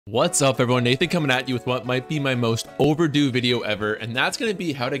What's up everyone, Nathan coming at you with what might be my most overdue video ever, and that's going to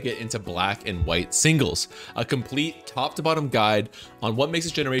be how to get into black and white singles. A complete top to bottom guide on what makes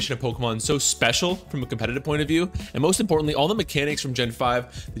this generation of Pokemon so special from a competitive point of view, and most importantly, all the mechanics from Gen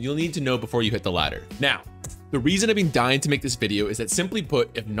 5 that you'll need to know before you hit the ladder. Now, the reason I've been dying to make this video is that simply put,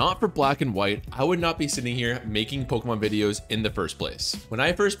 if not for black and white, I would not be sitting here making Pokemon videos in the first place. When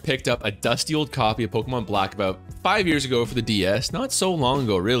I first picked up a dusty old copy of Pokemon Black about 5 years ago for the DS, not so long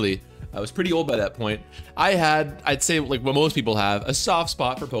ago really, I was pretty old by that point, I had, I'd say like what most people have, a soft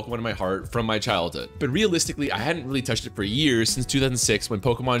spot for Pokemon in my heart from my childhood. But realistically, I hadn't really touched it for years since 2006 when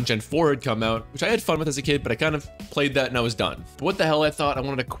Pokemon Gen 4 had come out, which I had fun with as a kid, but I kind of played that and I was done. But what the hell, I thought I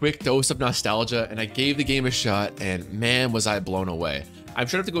wanted a quick dose of nostalgia and I gave the game a shot, and man was I blown away. I'm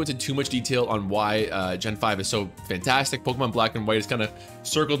sure I have to go into too much detail on why Gen 5 is so fantastic. Pokemon Black and White is kind of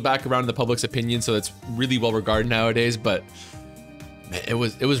circled back around in the public's opinion, so it's really well regarded nowadays, but man, it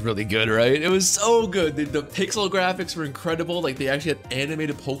was really good, right? It was so good. The pixel graphics were incredible. Like, they actually had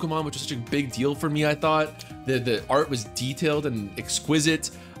animated Pokemon, which was such a big deal for me, I thought. The art was detailed and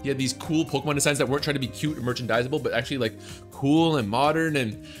exquisite. You had these cool Pokemon designs that weren't trying to be cute or merchandisable, but actually like cool and modern.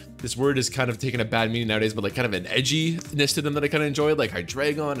 And this word is kind of taking a bad meaning nowadays, but like kind of an edginess to them that I kind of enjoyed. Like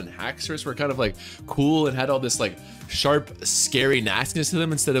Hydreigon and Haxorus were kind of like cool and had all this like sharp, scary nastiness to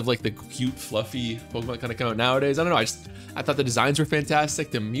them instead of like the cute, fluffy Pokemon kind of come out nowadays. I don't know. I thought the designs were fantastic.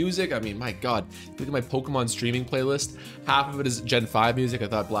 The music, I mean, my God, look at my Pokemon streaming playlist. Half of it is Gen 5 music. I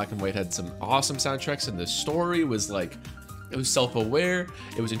thought Black and White had some awesome soundtracks, and the story was like, it was self-aware,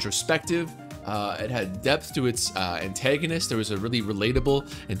 it was introspective, it had depth to its antagonist. There was a really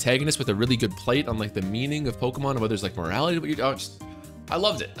relatable antagonist with a really good plate on like the meaning of Pokemon, and whether there's like morality, I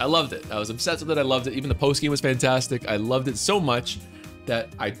loved it. I loved it. I was obsessed with it. I loved it. Even the post game was fantastic. I loved it so much that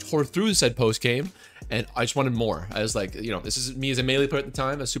I tore through said post game, and I just wanted more. I was like, you know, this is me as a Melee player at the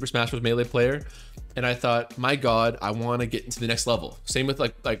time, a Super Smash Bros. Melee player, and I thought, my God, I want to get into the next level. Same with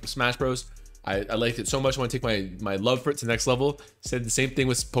like Smash Bros. I liked it so much. I want to take my love for it to the next level. Said the same thing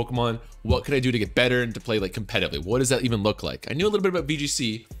with Pokemon. What could I do to get better and to play like competitively? What does that even look like? I knew a little bit about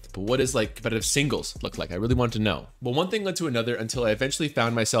VGC, but what does like competitive singles look like? I really wanted to know. Well, one thing led to another until I eventually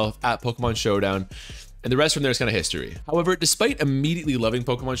found myself at Pokemon Showdown, and the rest from there is kind of history. However, despite immediately loving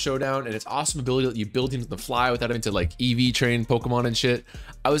Pokemon Showdown and its awesome ability that you build teams on the fly without having to like EV train Pokemon and shit,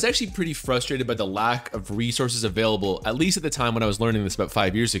 I was actually pretty frustrated by the lack of resources available, at least at the time when I was learning this about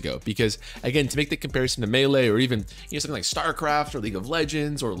 5 years ago. Because again, to make the comparison to Melee or even, you know, something like StarCraft or League of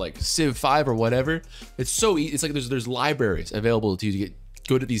Legends or like Civ 5 or whatever, it's so easy. It's like there's libraries available to you to get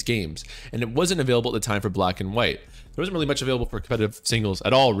good at these games, and it wasn't available at the time for Black and White. There wasn't really much available for competitive singles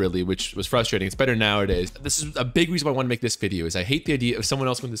at all, really, which was frustrating. It's better nowadays. This is a big reason why I want to make this video, is I hate the idea of someone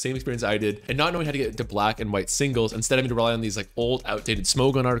else with the same experience I did and not knowing how to get into black and white singles, instead of having to rely on these like old, outdated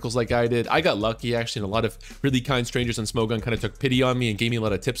Smogon articles like I did. I got lucky, actually, and a lot of really kind strangers on Smogon kind of took pity on me and gave me a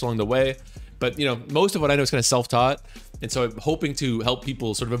lot of tips along the way. But, you know, most of what I know is kind of self-taught. And so I'm hoping to help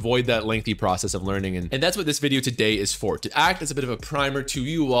people sort of avoid that lengthy process of learning. And that's what this video today is for, to act as a bit of a primer to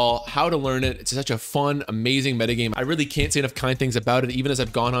you all, how to learn it. It's such a fun, amazing metagame. I really can't say enough kind things about it. Even as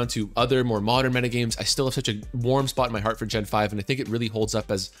I've gone on to other more modern metagames, I still have such a warm spot in my heart for Gen 5. And I think it really holds up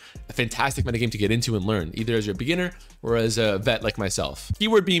as a fantastic metagame to get into and learn, either as a beginner or as a vet like myself.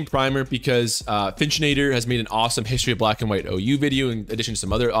 Keyword being primer because Finchinator has made an awesome history of black and white OU video in addition to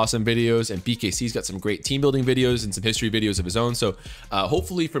some other awesome videos, and BKC's got some great team building videos and some history videos of his own. So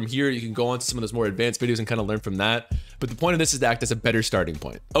hopefully from here you can go on to some of those more advanced videos and kind of learn from that. But the point of this is to act as a better starting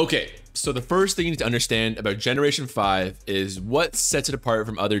point. Okay, so the first thing you need to understand about Generation 5 is what sets it apart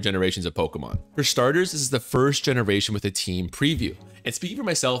from other generations of Pokemon. For starters, this is the first generation with a team preview. And speaking for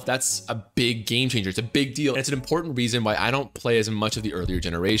myself, that's a big game changer. It's a big deal. And it's an important reason why I don't play as much of the earlier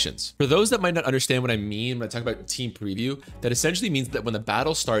generations. For those that might not understand what I mean when I talk about team preview, that essentially means that when the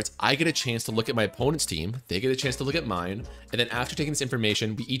battle starts, I get a chance to look at my opponent's team, they get a chance to look at mine, and then after taking this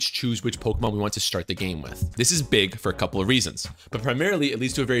information, we each choose which Pokemon we want to start the game with. This is big for a couple of reasons, but primarily it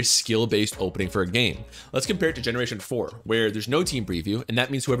leads to a very skill-based opening for a game. Let's compare it to Generation 4, where there's no team preview, and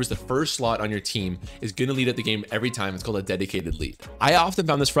that means whoever's the first slot on your team is gonna lead at the game every time. It's called a dedicated lead. I often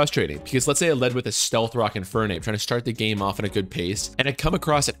found this frustrating because let's say I led with a Stealth Rock and Fernape, trying to start the game off in a good pace, and I come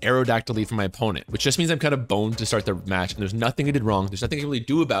across an Aerodactyl lead from my opponent, which just means I'm kind of boned to start the match, and there's nothing I did wrong, there's nothing I can really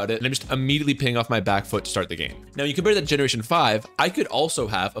do about it, and I'm just immediately paying off my back foot to start the game. Now you compare that to Generation 5, I could also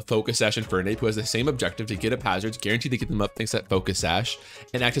have a Focus Sash and Fernape who has the same objective to get up hazards, guaranteed to get them up thanks to that Focus Sash,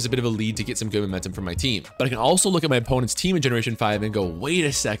 and act as a bit of a lead to get some good momentum for my team. But I can also look at my opponent's team in Generation 5 and go, wait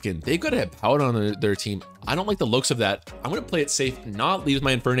a second, they've got a Hippowdon on their team. I don't like the looks of that. I'm going to play it safe, not lead with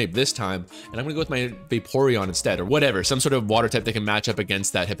my Infernape this time, and I'm going to go with my Vaporeon instead, or whatever, some sort of water type that can match up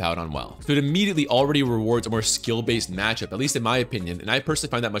against that Hippowdon well. So it immediately already rewards a more skill-based matchup, at least in my opinion, and I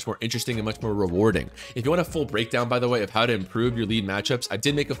personally find that much more interesting and much more rewarding. If you want a full breakdown, by the way, of how to improve your lead matchups, I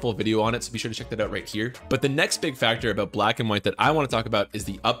did make a full video on it, so be sure to check that out right here. But the next big factor about black and white that I want to talk about is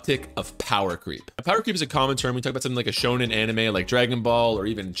the uptick of power creep. Now, power creep is a common term. We talk about something like a shonen anime like Dragon Ball or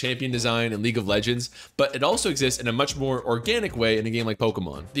even Champion Design and League of Legends, but it also exists in a much more organic way in a game like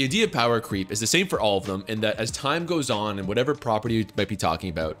Pokemon. The idea of power creep is the same for all of them, in that as time goes on and whatever property you might be talking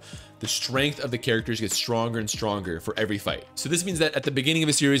about, the strength of the characters gets stronger and stronger for every fight. So this means that at the beginning of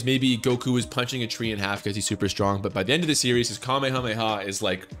a series, maybe Goku is punching a tree in half because he's super strong, but by the end of the series, his Kamehameha is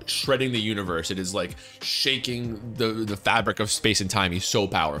like shredding the universe. It is like shaking the fabric of space and time. He's so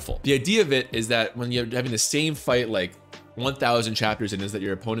powerful. The idea of it is that when you're having the same fight like 1,000 chapters in, is that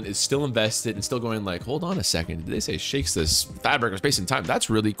your opponent is still invested and still going like, hold on a second, did they say shakes this fabric of space and time? That's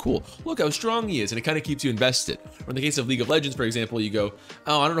really cool. Look how strong he is. And it kind of keeps you invested. Or in the case of League of Legends, for example, you go,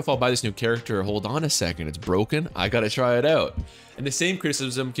 oh, I don't know if I'll buy this new character. Hold on a second, it's broken. I gotta try it out. And the same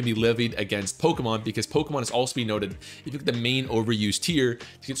criticism can be levied against Pokemon, because Pokemon is also be noted, if you look at the main overused tier,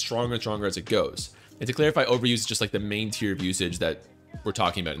 it gets stronger and stronger as it goes. And to clarify, overuse is just like the main tier of usage that we're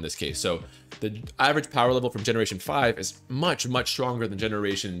talking about in this case. So the average power level from Generation 5 is much, much stronger than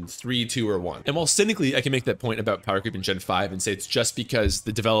Generation 3, 2, or 1. And while cynically, I can make that point about power creep in Gen 5 and say it's just because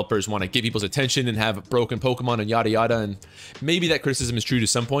the developers want to get people's attention and have broken Pokemon and yada yada, and maybe that criticism is true to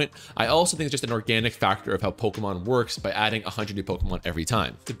some point, I also think it's just an organic factor of how Pokemon works by adding 100 new Pokemon every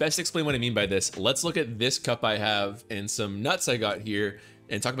time. To best explain what I mean by this, let's look at this cup I have and some nuts I got here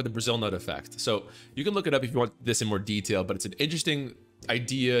and talk about the Brazil nut effect. So you can look it up if you want this in more detail, but it's an interesting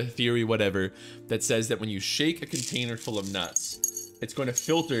idea, theory, whatever, that says that when you shake a container full of nuts, it's going to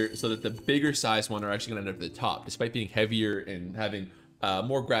filter so that the bigger size one are actually going to end up at the top. Despite being heavier and having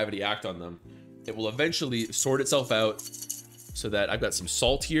more gravity act on them, it will eventually sort itself out so that I've got some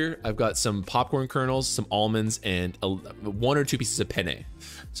salt here, I've got some popcorn kernels, some almonds, and 1 or 2 pieces of penne.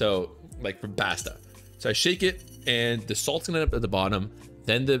 So like from pasta. So I shake it and the salt's gonna end up at the bottom,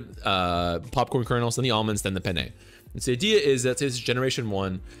 then the popcorn kernels, then the almonds, then the penne. And so the idea is that this is Generation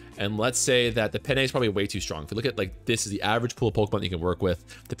 1, and let's say that the penne is probably way too strong. If you look at like this is the average pool of Pokemon that you can work with,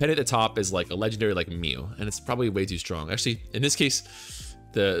 the penne at the top is like a legendary like Mew, and it's probably way too strong. Actually, in this case,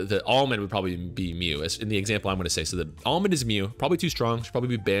 the almond would probably be Mew, as in the example I'm going to say. So the almond is Mew, probably too strong, should probably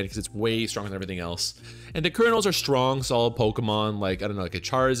be banned because it's way stronger than everything else. And the kernels are strong, solid Pokemon, like I don't know, like a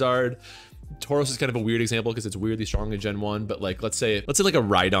Charizard. Tauros is kind of a weird example because it's weirdly strong in Gen 1, but like let's say like a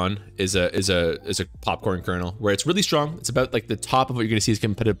Rhydon is a popcorn kernel where it's really strong. It's about like the top of what you're going to see as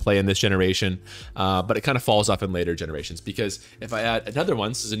competitive play in this generation, but it kind of falls off in later generations, because if I add another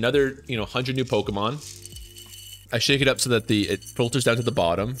one, this is another 100 new Pokemon, I shake it up so that it filters down to the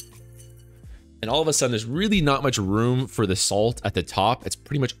bottom. And all of a sudden, there's really not much room for the salt at the top. It's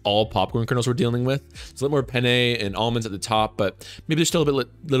pretty much all popcorn kernels we're dealing with. It's a little more penne and almonds at the top, but maybe they're still a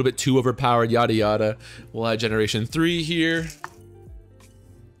little bit too overpowered, yada yada. We'll add Generation 3 here.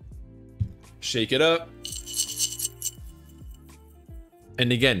 Shake it up.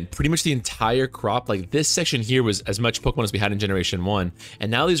 And again, pretty much the entire crop, like this section here was as much Pokemon as we had in Generation 1.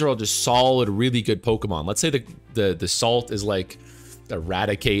 And now these are all just solid, really good Pokemon. Let's say the salt is like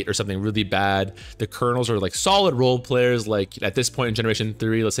Eradicate or something really bad. The kernels are like solid role players, like at this point in Generation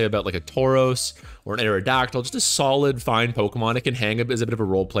 3, let's say about like a Tauros or an Aerodactyl, just a solid, fine Pokemon. It can hang up as a bit of a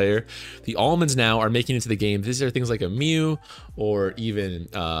role player. The almonds now are making it into the game. These are things like a Mew or even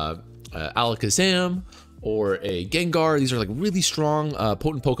Alakazam or a Gengar. These are like really strong,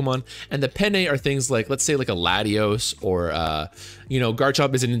 potent Pokemon. And the penne are things like, let's say like a Latios or,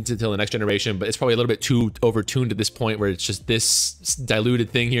 Garchomp isn't until the next generation, but it's probably a little bit too overtuned at this point where it's just this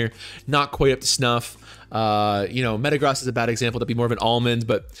diluted thing here, not quite up to snuff. Metagross is a bad example. That'd be more of an almond,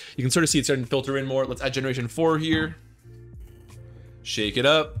 but you can sort of see it starting to filter in more. Let's add Generation 4 here. Shake it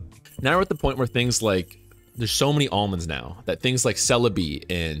up. Now we're at the point where things like, there's so many almonds now that things like Celebi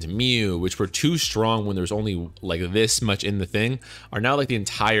and Mew, which were too strong when there's only like this much in the thing, are now like the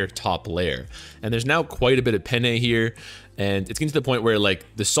entire top layer. And there's now quite a bit of penne here, and it's getting to the point where like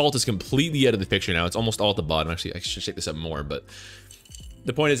the salt is completely out of the picture now. It's almost all at the bottom. Actually, I should shake this up more, but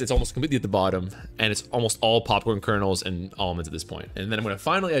the point is it's almost completely at the bottom, and it's almost all popcorn kernels and almonds at this point. And then I'm going to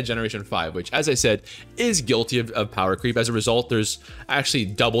finally add Generation 5, which, as I said, is guilty of power creep. As a result, there's actually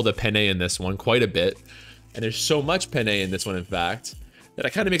double the penne in this one, quite a bit. And there's so much penne in this one, in fact, that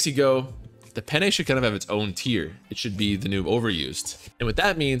it kind of makes you go, the Penne should kind of have its own tier. It should be the new overused. And what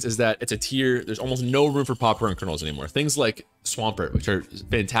that means is that it's a tier, there's almost no room for popper and kernels anymore. Things like Swampert, which are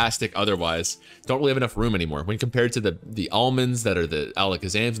fantastic otherwise, don't really have enough room anymore when compared to the almonds that are the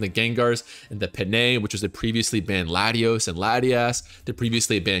Alakazams and the Gengars, and the Penne, which was the previously banned Latios and Latias, the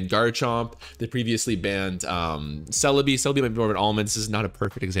previously banned Garchomp, the previously banned Celebi. Celebi might be more of an almond. This is not a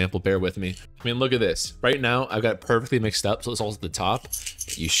perfect example, bear with me. I mean, look at this. Right now, I've got it perfectly mixed up, so it's all at the top.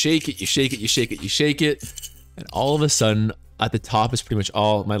 You shake it, you shake it, you shake it, you shake it, and all of a sudden, at the top is pretty much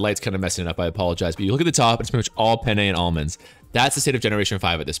all, my light's kind of messing it up, I apologize, but you look at the top, it's pretty much all Penne and almonds. That's the state of Generation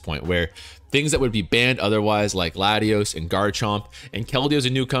 5 at this point, where things that would be banned otherwise, like Latios and Garchomp, and Keldeo's a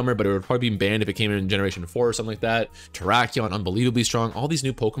newcomer, but it would probably be banned if it came in Generation 4 or something like that. Terrakion, unbelievably strong. All these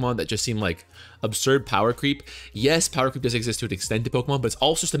new Pokemon that just seem like absurd power creep. Yes, power creep does exist to an extent to Pokemon, but it's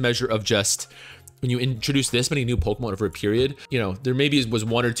also just a measure of just, when you introduce this many new Pokemon over a period, you know, there maybe was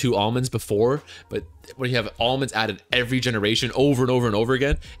 1 or 2 almonds before, but when you have almonds added every generation over and over and over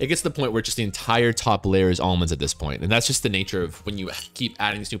again, it gets to the point where just the entire top layer is almonds at this point. And that's just the nature of when you keep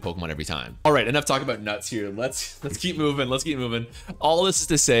adding these new Pokemon every time. All right, enough talk about nuts here. Let's keep moving. Let's keep moving. All this is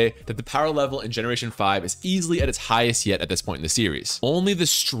to say that the power level in Generation 5 is easily at its highest yet at this point in the series. Only the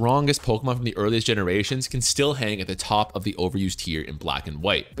strongest Pokemon from the earliest generations can still hang at the top of the overused tier in Black and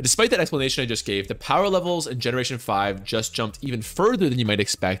White. But despite that explanation I just gave, the power levels in Generation 5 just jumped even further than you might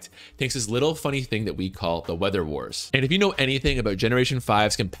expect, thanks to this little funny thing that we call the Weather Wars. And if you know anything about Generation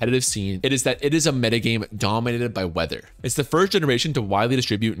 5's competitive scene, it is that it is a metagame dominated by weather. It's the first generation to widely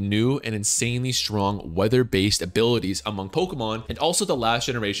distribute new and insanely strong weather-based abilities among Pokemon, and also the last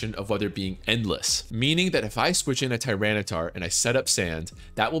generation of weather being endless, meaning that if I switch in a Tyranitar and I set up sand,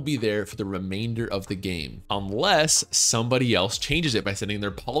 that will be there for the remainder of the game, unless somebody else changes it by sending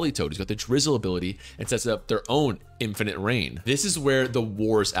their Politoed, who's got the Drizzle ability, and sets up their own infinite rain. This is where the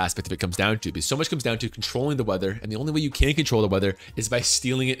wars aspect of it comes down to, because so much comes down to controlling the weather, and the only way you can control the weather is by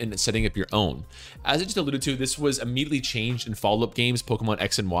stealing it and setting up your own. As I just alluded to, this was immediately changed in follow-up games, Pokemon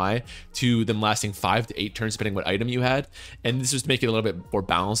X and Y, to them lasting 5 to 8 turns depending what item you had, and this was to make it a little bit more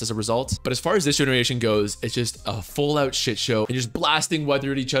balanced as a result. But as far as this generation goes, it's just a full-out shit show, and just blasting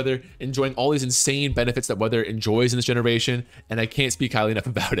weather at each other, enjoying all these insane benefits that weather enjoys in this generation, and I can't speak highly enough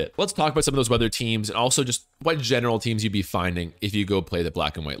about it. Let's talk about some of those weather teams, and also just what general teams you'd be finding if you go play the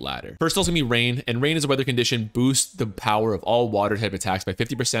Black and White ladder. First, it's gonna be rain, and rain is a weather condition boosts the power of all water type attacks by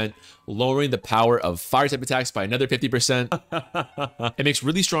 50%, lowering the power of fire type attacks by another 50%. It makes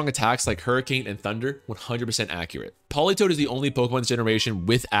really strong attacks like Hurricane and Thunder 100% accurate. Politoed is the only Pokemon in this generation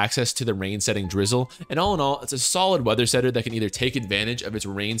with access to the rain setting Drizzle, and all in all, it's a solid weather setter that can either take advantage of its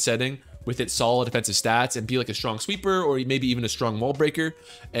rain setting with its solid defensive stats and be like a strong sweeper, or maybe even a strong wall breaker.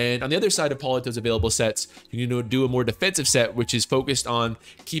 And on the other side of Politoed's available sets, you can do a more defensive set, which is focused on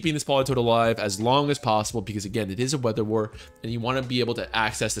keeping this Politoed alive as long as possible, because again, it is a weather war, and you want to be able to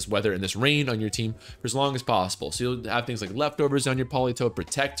access this weather and this rain on your team for as long as possible. So you'll have things like leftovers on your Politoed,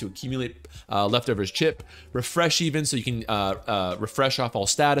 protect to accumulate leftovers chip, refresh even, so you can refresh off all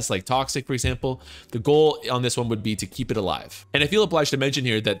status like toxic, for example. The goal on this one would be to keep it alive. And I feel obliged to mention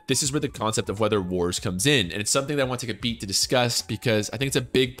here that this is where the concept of weather wars comes in, and it's something that I want to take a beat to discuss, because I think it's a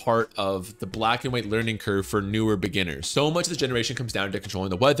big part of the Black and White learning curve for newer beginners. So much of this generation comes down to controlling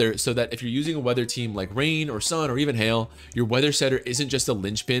the weather, so that if you're using a weather team like rain or sun or even hail, your weather setter isn't just a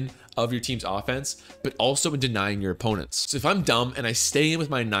linchpin of your team's offense, but also in denying your opponents. So if I'm dumb and I stay in with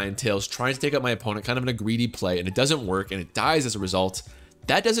my Ninetales trying to take out my opponent kind of in a greedy play, and it doesn't work and it dies as a result,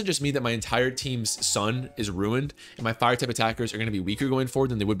 that doesn't just mean that my entire team's sun is ruined and my fire type attackers are going to be weaker going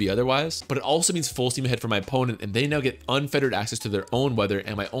forward than they would be otherwise, but it also means full steam ahead for my opponent, and they now get unfettered access to their own weather,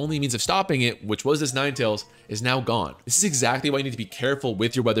 and my only means of stopping it, which was this Ninetales, is now gone. This is exactly why you need to be careful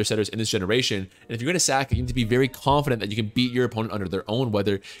with your weather setters in this generation, and if you're going to sack it, you need to be very confident that you can beat your opponent under their own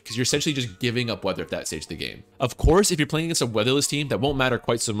weather, because you're essentially just giving up weather at that stage of the game. Of course, if you're playing against a weatherless team, that won't matter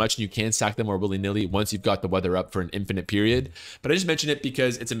quite so much, and you can sack them more willy-nilly once you've got the weather up for an infinite period, but I just mention it because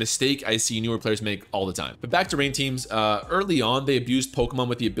it's a mistake I see newer players make all the time. But back to rain teams, early on, they abused Pokemon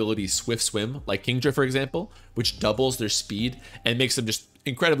with the ability Swift Swim, like Kingdra, for example, which doubles their speed and makes them just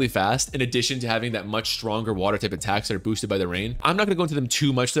incredibly fast, in addition to having that much stronger water type attacks that are boosted by the rain. I'm not going to go into them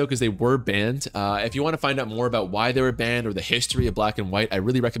too much though, because they were banned. If you want to find out more about why they were banned or the history of Black and White, I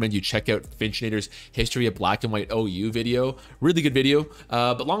really recommend you check out Finchinator's History of Black and White OU video. Really good video.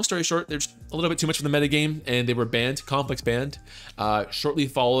 But long story short, there's a little bit too much for the metagame, and they were banned, complex banned, shortly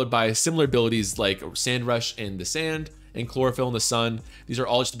followed by similar abilities like Sand Rush in the sand, and chlorophyll in the sun. These are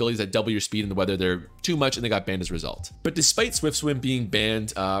all just abilities that double your speed in the weather. They're too much and they got banned as a result. But despite Swift Swim being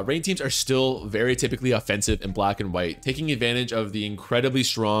banned, rain teams are still very typically offensive in black and white, taking advantage of the incredibly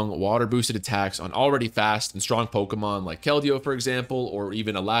strong water boosted attacks on already fast and strong Pokemon like Keldeo, for example, or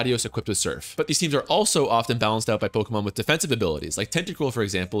even a Latios equipped with Surf. But these teams are also often balanced out by Pokemon with defensive abilities, like Tentacruel, for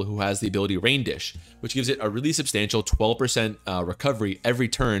example, who has the ability Rain Dish, which gives it a really substantial 12% recovery every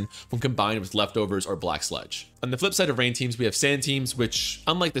turn when combined with Leftovers or Black Sludge. On the flip side of rain teams, we have sand teams, which,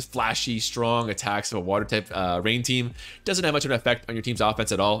 unlike the flashy, strong attacks of a water type rain team, doesn't have much of an effect on your team's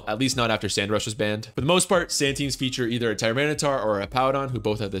offense at all, at least not after Sand Rush was banned. For the most part, sand teams feature either a Tyranitar or a Powdon, who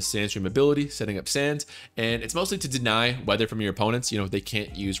both have the Sandstream ability, setting up sand, and it's mostly to deny weather from your opponents. You know, they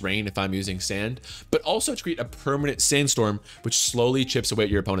can't use rain if I'm using sand, but also to create a permanent sandstorm, which slowly chips away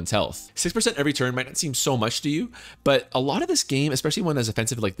at your opponent's health. 6% every turn might not seem so much to you, but a lot of this game, especially one as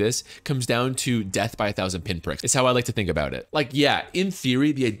offensive like this, comes down to death by 1,000 pinpricks. It's how I like to think about it. Like, yeah, in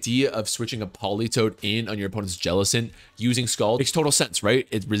theory, the idea of switching a Politoed in on your opponent's Jellicent using Scald makes total sense, right?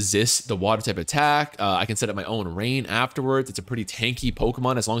 It resists the water type attack. I can set up my own rain afterwards. It's a pretty tanky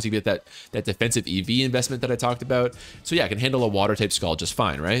Pokemon as long as you get that defensive EV investment that I talked about. So yeah, I can handle a water type Scald just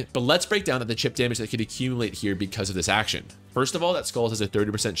fine, right? But let's break down the chip damage that could accumulate here because of this action. First of all, that Scald has a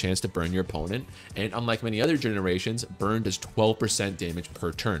 30% chance to burn your opponent, and unlike many other generations, burn does 12% damage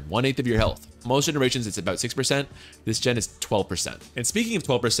per turn, 1/8 of your health. Most generations, it's about 6%. This gen is 12%. And speaking of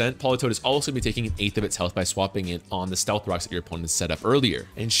 12%, Politoed is also going to be taking 1/8 of its health by swapping it on the Stealth Rocks that your opponent set up earlier.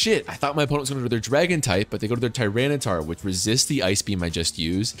 And shit, I thought my opponent was going to go to their Dragon type, but they go to their Tyranitar, which resists the Ice Beam I just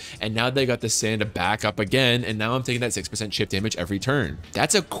used, and now they got the Sand to back up again, and now I'm taking that 6% chip damage every turn.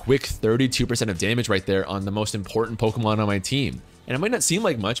 That's a quick 32% of damage right there on the most important Pokemon on my team. And it might not seem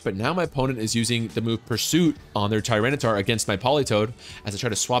like much, but now my opponent is using the move Pursuit on their Tyranitar against my Politoed as I try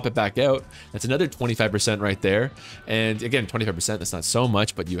to swap it back out. That's another 25% right there. And again, 25%, that's not so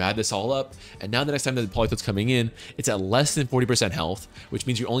much, but you add this all up. And now the next time that the Politoed's coming in, it's at less than 40% health, which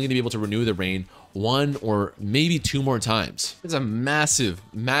means you're only going to be able to renew the rain 1 or maybe 2 more times. It's a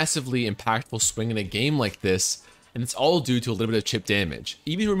massively impactful swing in a game like this. And it's all due to a little bit of chip damage.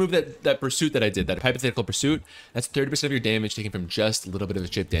 Even remove that pursuit that I did, that hypothetical pursuit, that's 30% of your damage taken from just a little bit of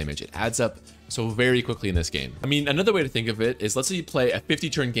chip damage. It adds up so very quickly in this game. I mean, another way to think of it is, let's say you play a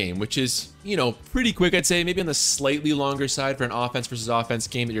 50-turn game, which is, you know, pretty quick, I'd say, maybe on the slightly longer side for an offense versus offense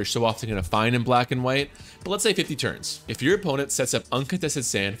game that you're so often going to find in black and white. But let's say 50 turns. If your opponent sets up uncontested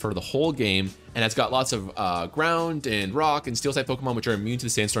sand for the whole game and has got lots of ground and rock and steel type Pokemon which are immune to the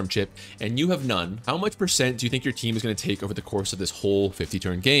sandstorm chip, and you have none, how much percent do you think your team is going to take over the course of this whole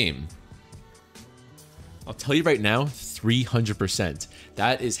 50-turn game? I'll tell you right now, 300%.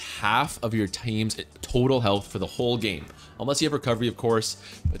 That is half of your team's total health for the whole game. Unless you have recovery, of course,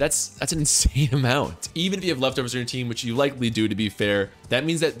 but that's an insane amount. Even if you have leftovers on your team, which you likely do, to be fair, that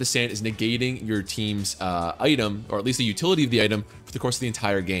means that the sand is negating your team's item, or at least the utility of the item, for the course of the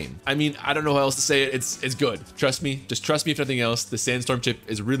entire game. I mean, I don't know how else to say it. It's good. Trust me. Just trust me if nothing else. The sandstorm chip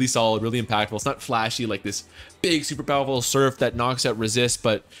is really solid, really impactful. It's not flashy like this big, super powerful Surf that knocks out resist,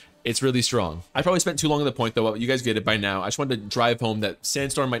 but it's really strong. I probably spent too long on the point though. You guys get it by now. I just wanted to drive home that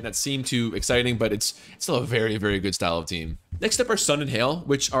Sandstorm might not seem too exciting, but it's still a very, very good style of team. Next up are Sun and Hail,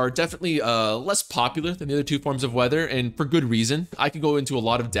 which are definitely less popular than the other two forms of weather, and for good reason. I could go into a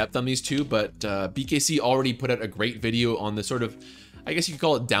lot of depth on these two, but BKC already put out a great video on the sort of, I guess you could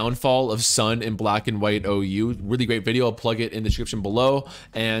call it, downfall of Sun in black and white OU. Really great video. I'll plug it in the description below.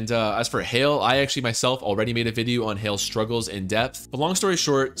 And as for Hail, I actually myself already made a video on Hail's struggles in depth. But long story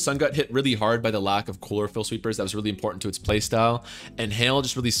short, Sun got hit really hard by the lack of chlorophyll sweepers. That was really important to its playstyle. And Hail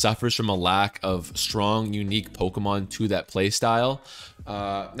just really suffers from a lack of strong, unique Pokemon to that playstyle.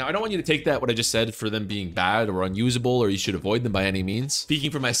 Now, I don't want you to take that, what I just said, for them being bad or unusable, or you should avoid them by any means.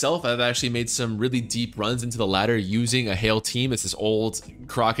 Speaking for myself, I've actually made some really deep runs into the ladder using a Hail team. It's this old,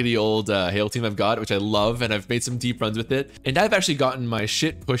 crockety old Hail team I've got, which I love, and I've made some deep runs with it. And I've actually gotten my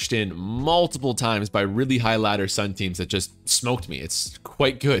shit pushed in multiple times by really high ladder Sun teams that just smoked me. It's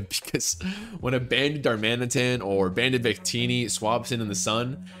quite good, because when a banded Darmanitan or banded Victini swaps in the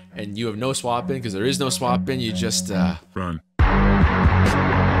Sun, and you have no swap in, because there is no swap in, you just run.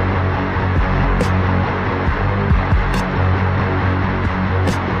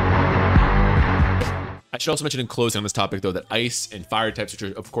 I should also mention in closing on this topic, though, that Ice and Fire types, which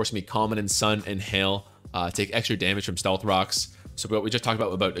are of course going to be common in Sun and Hail, take extra damage from Stealth Rocks. So what we just talked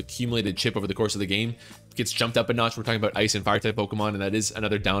about accumulated chip over the course of the game gets jumped up a notch. We're talking about ice and fire type Pokemon, and that is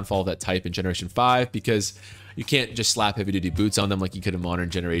another downfall of that type in Generation 5 because you can't just slap heavy duty boots on them like you could in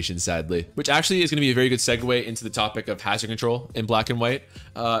modern generations, sadly. Which actually is going to be a very good segue into the topic of hazard control in Black and White.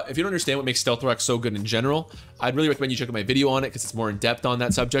 If you don't understand what makes Stealth Rock so good in general, I'd really recommend you check out my video on it because it's more in depth on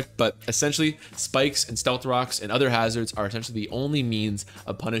that subject. But essentially, spikes and Stealth Rocks and other hazards are essentially the only means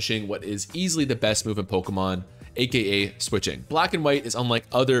of punishing what is easily the best move in Pokemon, aka switching. Black and White is unlike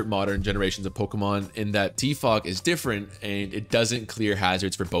other modern generations of Pokemon in that Defog is different and it doesn't clear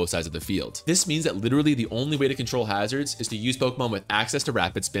hazards for both sides of the field. This means that literally the only way to control hazards is to use Pokemon with access to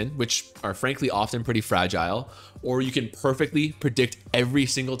Rapid Spin, which are frankly often pretty fragile, or you can perfectly predict every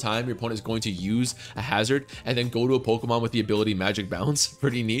single time your opponent is going to use a hazard and then go to a Pokemon with the ability Magic Bounce.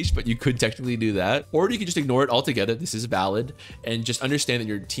 Pretty niche, but you could technically do that. Or you can just ignore it altogether. This is valid. And just understand that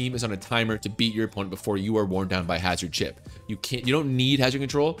your team is on a timer to beat your opponent before you are worn down by hazard chip. You don't need hazard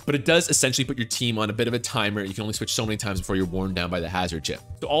control, but it does essentially put your team on a bit of a timer. You can only switch so many times before you're worn down by the hazard chip.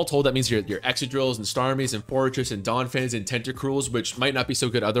 So all told, that means your Excadrills and Starmies and Forretress and Donphans and Tentacruels, which might not be so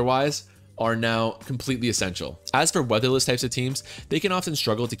good otherwise, are now completely essential. As for weatherless types of teams, they can often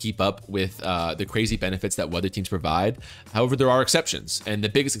struggle to keep up with the crazy benefits that weather teams provide. However, there are exceptions, and the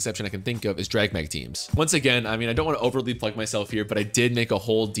biggest exception I can think of is Dragmag teams. Once again, I mean, I don't want to overly plug myself here, but I did make a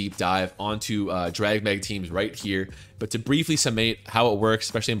whole deep dive onto Dragmag teams right here. But to briefly summate how it works,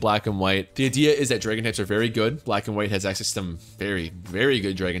 especially in Black and White, the idea is that Dragon types are very good. Black and White has access to some very, very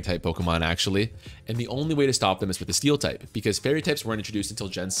good Dragon type Pokemon, actually. And the only way to stop them is with the Steel type, because Fairy types weren't introduced until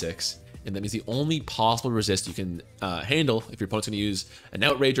Gen 6. And that means the only possible resist you can handle if your opponent's going to use an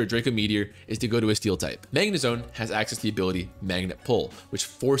Outrage or a Draco Meteor is to go to a Steel type. Magnezone has access to the ability Magnet Pull, which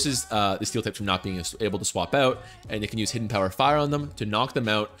forces the Steel types from not being able to swap out, and you can use Hidden Power Fire on them to knock them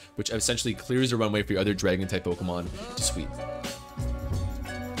out, which essentially clears the runway for your other Dragon type Pokemon to sweep.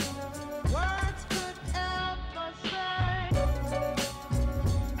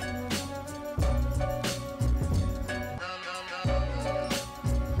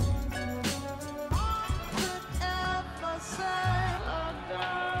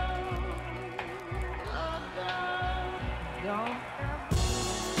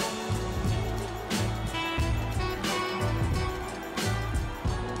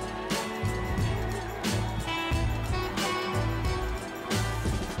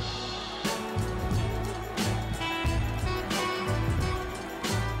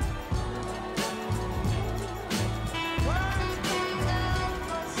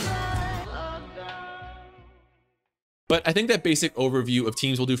 But I think that basic overview of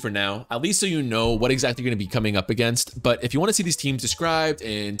teams will do for now, at least so you know what exactly you're going to be coming up against. But if you want to see these teams described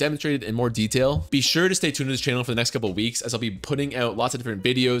and demonstrated in more detail, be sure to stay tuned to this channel for the next couple of weeks, as I'll be putting out lots of different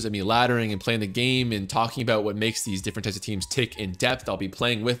videos of me laddering and playing the game and talking about what makes these different types of teams tick in depth. I'll be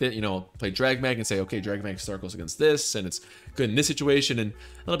playing with it, you know, play Dragmag and say, okay, Dragmag circles against this, and it's good in this situation, and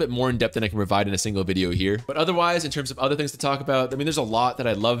a little bit more in depth than I can provide in a single video here. But otherwise, in terms of other things to talk about, I mean, there's a lot that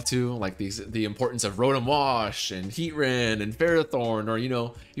I'd love to, like the importance of Rotom Wash and Heatran and Ferrothorn, or, you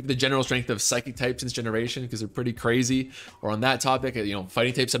know, even the general strength of Psychic types in this generation, because they're pretty crazy. Or on that topic, you know,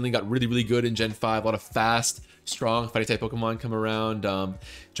 Fighting type suddenly got really, really good in Gen 5. A lot of fast, strong Fighting type Pokemon come around.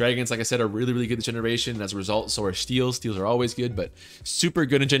 Dragons, like I said, are really, really good this generation, and as a result, so are Steels. Steels are always good, but super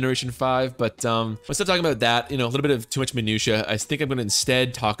good in Generation 5. But instead of talking about that, you know, a little bit of too much minutia, I think I'm going to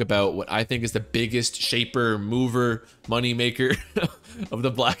instead talk about what I think is the biggest shaper, mover, money maker of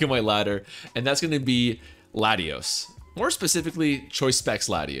the Black and White ladder, and that's going to be Latios. More specifically, Choice Specs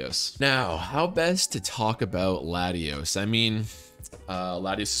Latios. Now, how best to talk about Latios? I mean,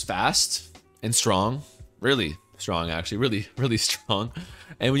 Latios is fast and strong. Really strong, actually. Really, really strong.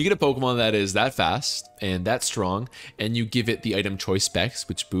 And when you get a Pokemon that is that fast and that strong, and you give it the item Choice Specs,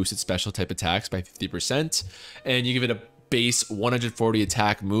 which boosts its special type attacks by 50%, and you give it a base 140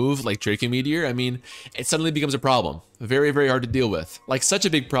 attack move like Draco Meteor, I mean, it suddenly becomes a problem. Very, very hard to deal with. Like, such a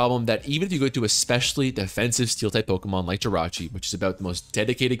big problem that even if you go to a especially defensive Steel type Pokemon like Jirachi, which is about the most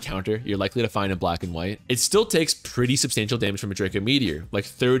dedicated counter you're likely to find in Black and White, it still takes pretty substantial damage from a Draco Meteor, like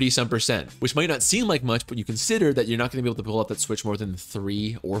 30-some%, which might not seem like much, but you consider that you're not going to be able to pull up that switch more than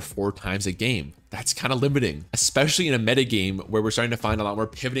 3 or 4 times a game. That's kind of limiting, especially in a metagame where we're starting to find a lot more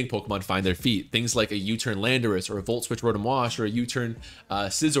pivoting Pokemon find their feet. Things like a U-turn Landorus or a Volt Switch Rotom Wash or a U-turn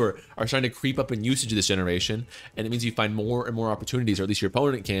Scizor are starting to creep up in usage of this generation, and it means you find more and more opportunities, or at least your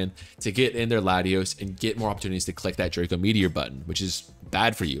opponent can, to get in their Latios and get more opportunities to click that Draco Meteor button, which is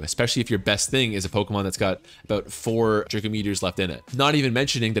bad for you, especially if your best thing is a Pokemon that's got about 4 Draco Meteors left in it. Not even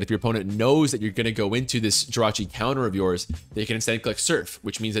mentioning that if your opponent knows that you're going to go into this Jirachi counter of yours, they can instead click Surf,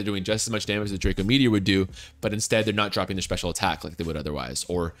 which means they're doing just as much damage as a Draco Meteor would do, but instead they're not dropping their special attack like they would otherwise.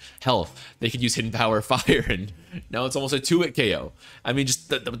 Or hell, they could use Hidden Power Fire, and now it's almost a 2-hit KO. I mean, just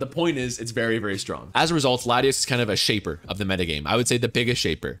the point is, it's very, very strong. As a result, Latios is kind of a shaper of the metagame. I would say the biggest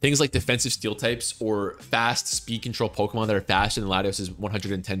shaper. Things like defensive steel types or fast speed control Pokemon that are faster than Latios'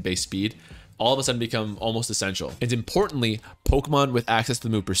 110 base speed all of a sudden become almost essential. And importantly, Pokemon with access to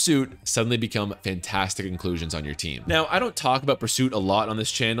the move Pursuit suddenly become fantastic inclusions on your team. Now, I don't talk about Pursuit a lot on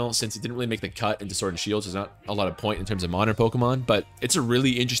this channel since it didn't really make the cut into Sword and Shield, so there's not a lot of point in terms of modern Pokemon, but it's a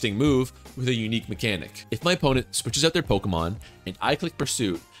really interesting move with a unique mechanic. If my opponent switches out their Pokemon and I click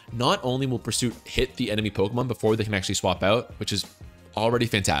Pursuit, not only will Pursuit hit the enemy Pokemon before they can actually swap out, which is already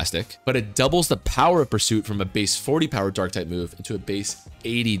fantastic, but it doubles the power of Pursuit from a base 40 power dark type move into a base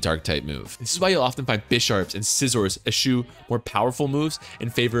 80 dark type move. This is why you'll often find Bisharps and Scizors eschew more powerful moves in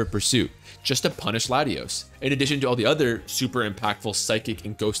favor of Pursuit, just to punish Latios, in addition to all the other super impactful psychic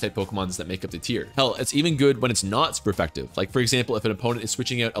and ghost type Pokemons that make up the tier. Hell, it's even good when it's not super effective. Like for example, if an opponent is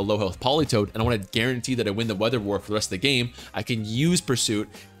switching out a low health Politoed and I want to guarantee that I win the weather war for the rest of the game, I can use Pursuit,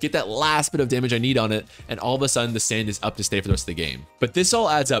 get that last bit of damage I need on it, and all of a sudden the sand is up to stay for the rest of the game. But this all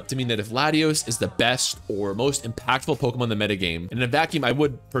adds up to mean that if Latios is the best or most impactful Pokemon in the metagame, and in a vacuum I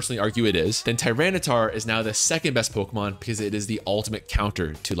would personally argue it is, then Tyranitar is now the second best Pokemon because it is the ultimate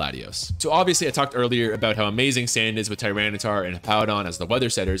counter to Latios. So obviously I talked earlier about how amazing Sand is with Tyranitar and Hippowdon as the weather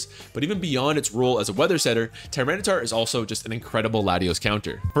setters, but even beyond its role as a weather setter, Tyranitar is also just an incredible Latios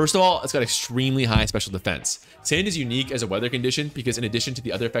counter. First of all, it's got extremely high special defense. Sand is unique as a weather condition because in addition to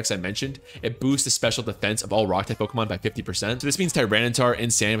the other effects I mentioned, it boosts the special defense of all rock type Pokemon by 50%. So this means Tyranitar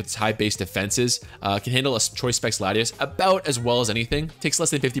in Sand with its high base defenses can handle a choice specs Latios about as well as anything. Takes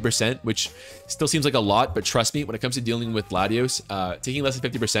less than 50%, which still seems like a lot, but trust me, when it comes to dealing with Latios, taking less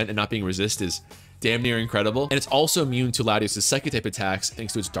than 50% and not being resist is damn near incredible. And it's also immune to Latios' psychic type attacks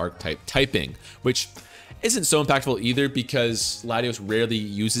thanks to its dark type typing, which isn't so impactful either because Latios rarely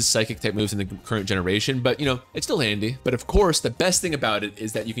uses psychic type moves in the current generation, but you know, it's still handy. But of course, the best thing about it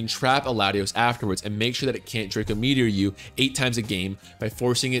is that you can trap a Latios afterwards and make sure that it can't Draco Meteor you 8 times a game by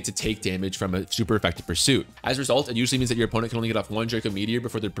forcing it to take damage from a super effective Pursuit. As a result, it usually means that your opponent can only get off 1 Draco Meteor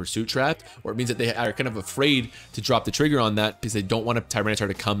before they're Pursuit trapped, or it means that they are kind of afraid to drop the trigger on that because they don't want a Tyranitar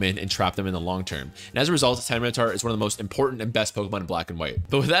to come in and trap them in the long term. And as a result, Tyranitar is one of the most important and best Pokemon in Black and White.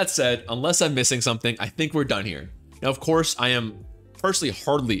 But with that said, unless I'm missing something, I think we're done here. Now, of course, I am personally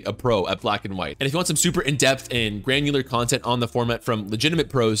hardly a pro at Black and White. And if you want some super in-depth and granular content on the format from legitimate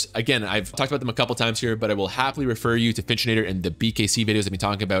pros, again, I've talked about them a couple times here, but I will happily refer you to Finchinator and the BKC videos I've been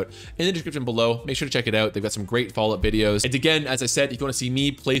talking about in the description below. Make sure to check it out. They've got some great follow-up videos. And again, as I said, if you want to see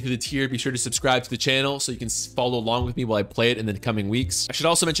me play through the tier, be sure to subscribe to the channel so you can follow along with me while I play it in the coming weeks. I should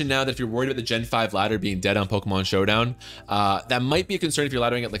also mention now that if you're worried about the Gen 5 ladder being dead on Pokemon Showdown, that might be a concern if you're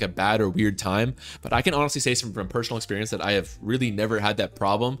laddering at like a bad or weird time, but I can honestly say from personal experience that I have really never had that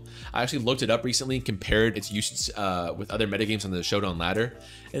problem. I actually looked it up recently and compared its usage with other metagames on the Showdown ladder,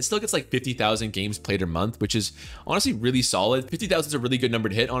 and it still gets like 50,000 games played a month, which is honestly really solid. 50,000 is a really good number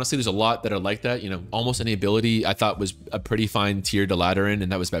to hit. Honestly, there's a lot that are like that. You know, almost any ability I thought was a pretty fine tier to ladder in,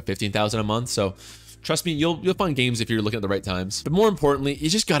 and that was about 15,000 a month. So trust me, you'll find games if you're looking at the right times. But more importantly, you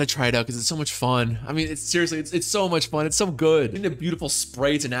just gotta try it out because it's so much fun. I mean, it's seriously, it's so much fun. It's so good. And the beautiful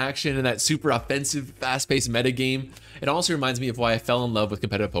sprites and action and that super offensive, fast-paced metagame. It also reminds me of why I fell in love with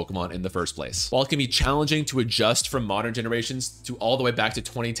competitive Pokemon in the first place. While it can be challenging to adjust from modern generations to all the way back to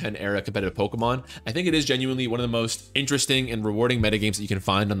 2010 era competitive Pokemon, I think it is genuinely one of the most interesting and rewarding metagames that you can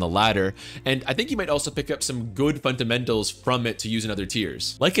find on the ladder. And I think you might also pick up some good fundamentals from it to use in other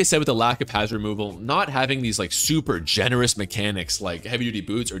tiers. Like I said, with the lack of hazard removal, not having these like super generous mechanics like heavy duty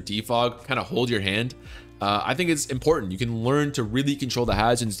boots or defog kind of hold your hand, I think it's important. You can learn to really control the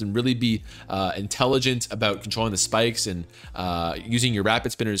hazards and really be intelligent about controlling the spikes and using your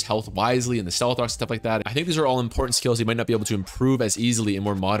rapid spinner's health wisely and the stealth rocks and stuff like that. I think these are all important skills you might not be able to improve as easily in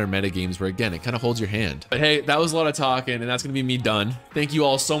more modern metagames where again, it kind of holds your hand. But hey, that was a lot of talking and that's gonna be me done. Thank you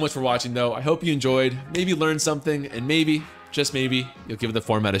all so much for watching though. I hope you enjoyed, maybe learned something, and maybe, just maybe, you'll give the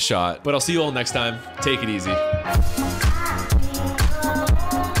format a shot. But I'll see you all next time. Take it easy.